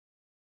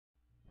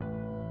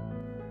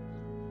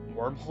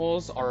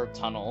Wormholes are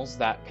tunnels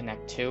that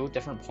connect two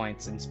different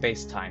points in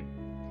space-time.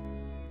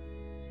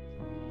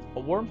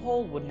 A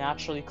wormhole would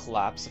naturally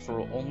collapse if it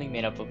were only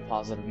made up of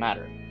positive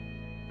matter.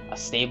 A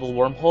stable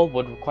wormhole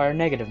would require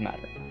negative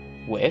matter,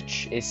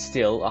 which is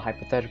still a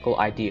hypothetical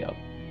idea.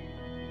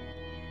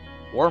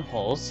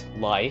 Wormholes,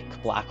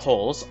 like black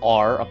holes,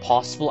 are a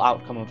possible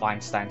outcome of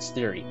Einstein's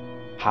theory.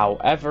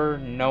 However,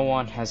 no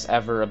one has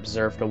ever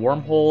observed a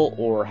wormhole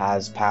or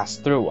has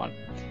passed through one.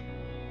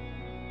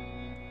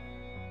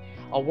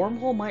 A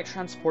wormhole might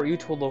transport you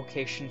to a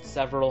location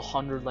several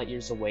hundred light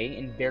years away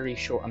in a very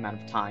short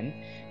amount of time,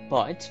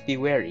 but be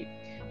wary.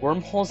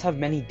 Wormholes have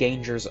many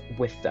dangers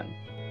with them,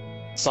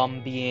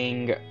 some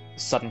being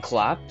sudden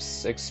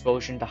collapse,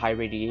 exposure to high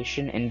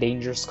radiation, and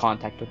dangerous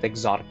contact with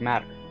exotic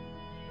matter.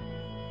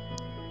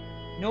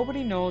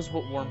 Nobody knows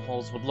what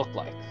wormholes would look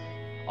like.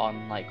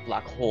 Unlike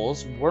black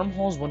holes,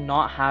 wormholes would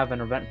not have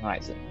an event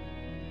horizon.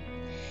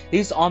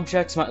 These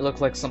objects might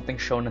look like something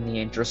shown in the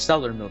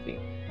Interstellar movie.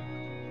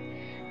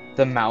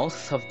 The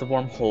mouth of the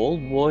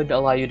wormhole would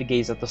allow you to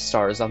gaze at the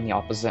stars on the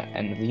opposite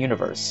end of the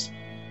universe.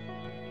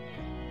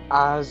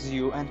 As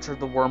you enter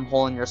the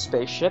wormhole in your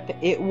spaceship,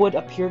 it would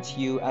appear to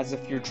you as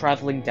if you're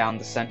traveling down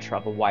the center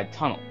of a wide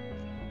tunnel.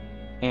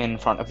 In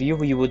front of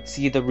you, you would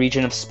see the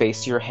region of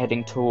space you're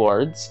heading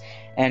towards,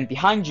 and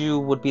behind you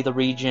would be the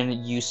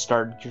region you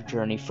started your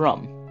journey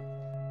from.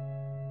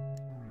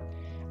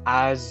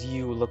 As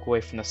you look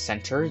away from the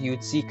center,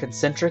 you'd see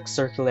concentric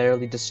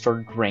circularly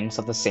distorted rings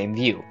of the same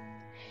view.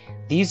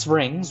 These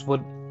rings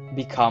would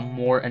become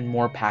more and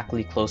more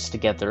packly close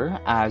together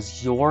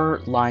as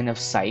your line of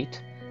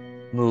sight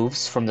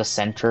moves from the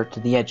center to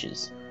the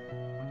edges.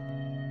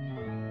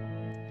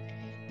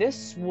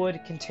 This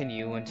would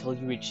continue until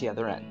you reach the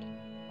other end.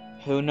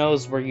 Who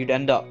knows where you'd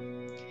end up?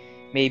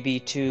 Maybe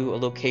to a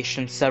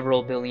location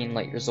several billion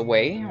light years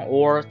away,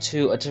 or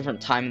to a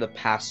different time in the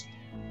past,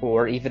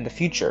 or even the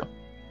future.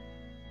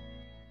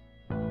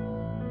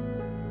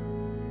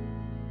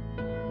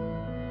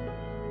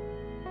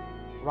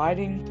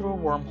 Riding through a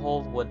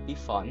wormhole would be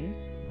fun,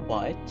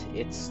 but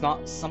it's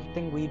not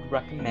something we'd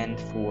recommend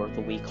for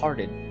the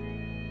weak-hearted.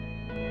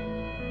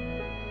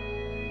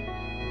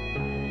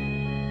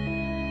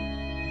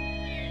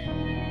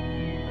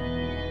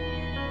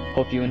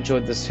 Hope you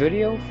enjoyed this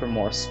video. For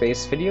more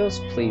space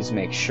videos, please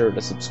make sure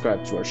to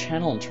subscribe to our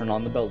channel and turn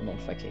on the bell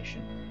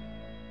notification.